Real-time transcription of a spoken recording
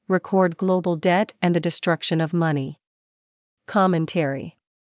Record global debt and the destruction of money. Commentary.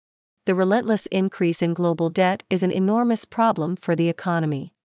 The relentless increase in global debt is an enormous problem for the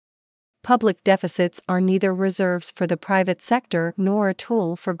economy. Public deficits are neither reserves for the private sector nor a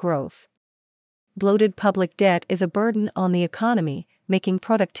tool for growth. Bloated public debt is a burden on the economy, making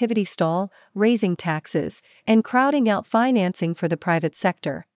productivity stall, raising taxes, and crowding out financing for the private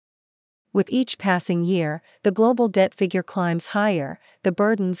sector. With each passing year, the global debt figure climbs higher, the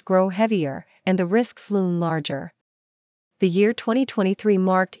burdens grow heavier, and the risks loom larger. The year 2023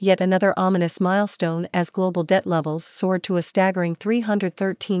 marked yet another ominous milestone as global debt levels soared to a staggering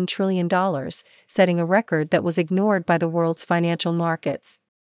 $313 trillion, setting a record that was ignored by the world's financial markets.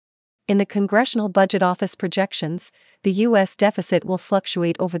 In the Congressional Budget Office projections, the U.S. deficit will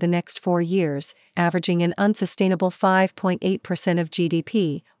fluctuate over the next 4 years, averaging an unsustainable 5.8% of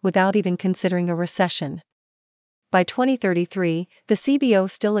GDP, without even considering a recession. By 2033, the CBO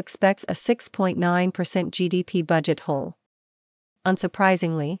still expects a 6.9% GDP budget hole.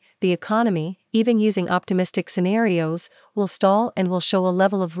 Unsurprisingly, the economy, even using optimistic scenarios, will stall and will show a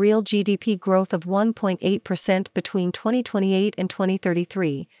level of real GDP growth of 1.8% between 2028 and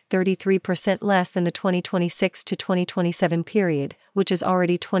 2033, 33% less than the 2026 to 2027 period, which is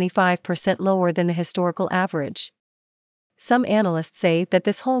already 25% lower than the historical average. Some analysts say that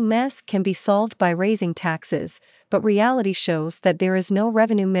this whole mess can be solved by raising taxes, but reality shows that there is no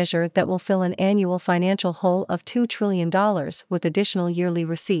revenue measure that will fill an annual financial hole of $2 trillion with additional yearly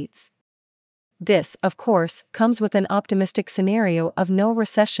receipts. This, of course, comes with an optimistic scenario of no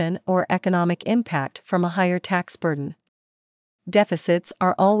recession or economic impact from a higher tax burden. Deficits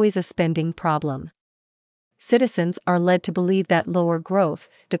are always a spending problem. Citizens are led to believe that lower growth,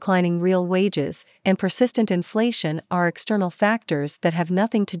 declining real wages, and persistent inflation are external factors that have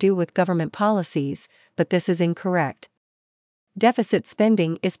nothing to do with government policies, but this is incorrect. Deficit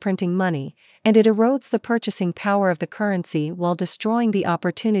spending is printing money, and it erodes the purchasing power of the currency while destroying the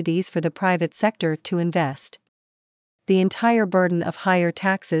opportunities for the private sector to invest. The entire burden of higher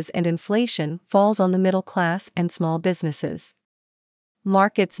taxes and inflation falls on the middle class and small businesses.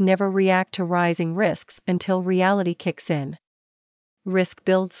 Markets never react to rising risks until reality kicks in. Risk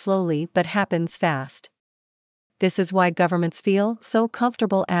builds slowly but happens fast. This is why governments feel so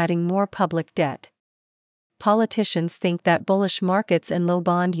comfortable adding more public debt. Politicians think that bullish markets and low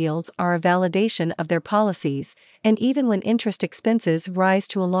bond yields are a validation of their policies, and even when interest expenses rise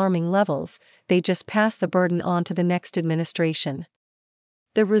to alarming levels, they just pass the burden on to the next administration.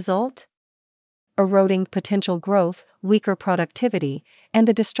 The result? Eroding potential growth, weaker productivity, and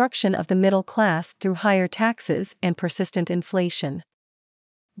the destruction of the middle class through higher taxes and persistent inflation.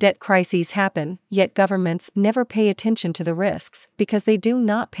 Debt crises happen, yet governments never pay attention to the risks because they do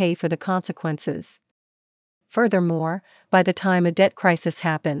not pay for the consequences. Furthermore, by the time a debt crisis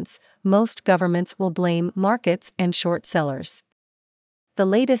happens, most governments will blame markets and short sellers. The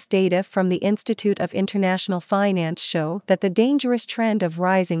latest data from the Institute of International Finance show that the dangerous trend of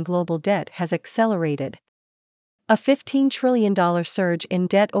rising global debt has accelerated. A $15 trillion surge in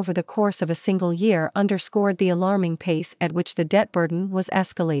debt over the course of a single year underscored the alarming pace at which the debt burden was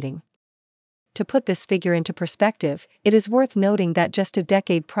escalating. To put this figure into perspective, it is worth noting that just a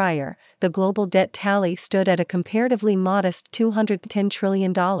decade prior, the global debt tally stood at a comparatively modest $210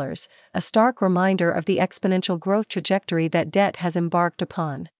 trillion, a stark reminder of the exponential growth trajectory that debt has embarked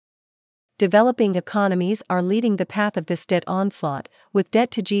upon. Developing economies are leading the path of this debt onslaught, with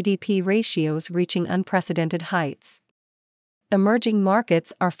debt-to-GDP ratios reaching unprecedented heights. Emerging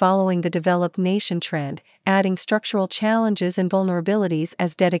markets are following the developed nation trend, adding structural challenges and vulnerabilities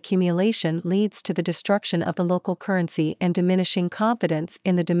as debt accumulation leads to the destruction of the local currency and diminishing confidence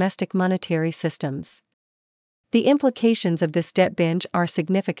in the domestic monetary systems. The implications of this debt binge are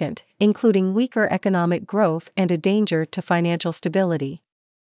significant, including weaker economic growth and a danger to financial stability.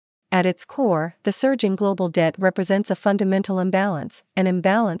 At its core, the surge in global debt represents a fundamental imbalance, an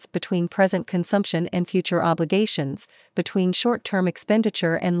imbalance between present consumption and future obligations, between short-term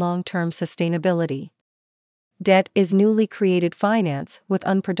expenditure and long-term sustainability. Debt is newly created finance with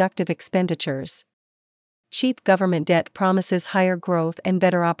unproductive expenditures. Cheap government debt promises higher growth and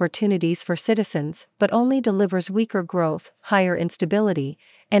better opportunities for citizens, but only delivers weaker growth, higher instability,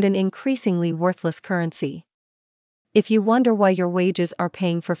 and an increasingly worthless currency. If you wonder why your wages are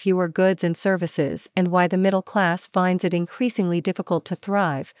paying for fewer goods and services and why the middle class finds it increasingly difficult to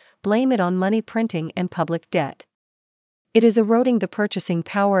thrive, blame it on money printing and public debt. It is eroding the purchasing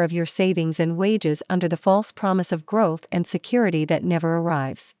power of your savings and wages under the false promise of growth and security that never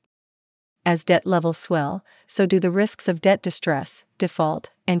arrives. As debt levels swell, so do the risks of debt distress, default,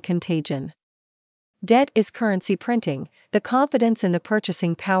 and contagion. Debt is currency printing. The confidence in the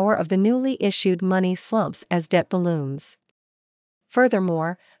purchasing power of the newly issued money slumps as debt balloons.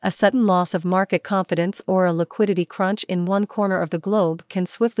 Furthermore, a sudden loss of market confidence or a liquidity crunch in one corner of the globe can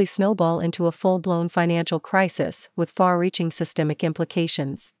swiftly snowball into a full-blown financial crisis with far-reaching systemic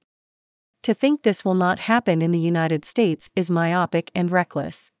implications. To think this will not happen in the United States is myopic and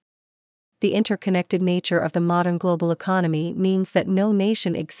reckless. The interconnected nature of the modern global economy means that no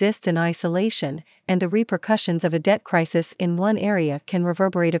nation exists in isolation, and the repercussions of a debt crisis in one area can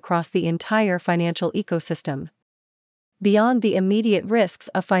reverberate across the entire financial ecosystem. Beyond the immediate risks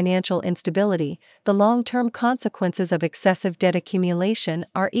of financial instability, the long-term consequences of excessive debt accumulation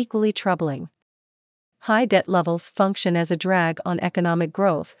are equally troubling. High debt levels function as a drag on economic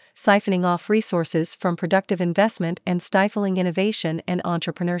growth, siphoning off resources from productive investment and stifling innovation and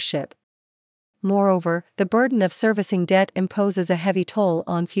entrepreneurship. Moreover, the burden of servicing debt imposes a heavy toll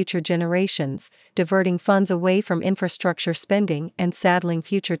on future generations, diverting funds away from infrastructure spending and saddling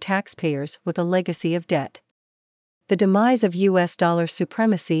future taxpayers with a legacy of debt. The demise of U.S. dollar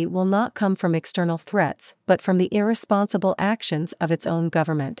supremacy will not come from external threats but from the irresponsible actions of its own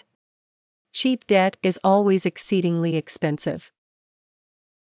government. Cheap debt is always exceedingly expensive.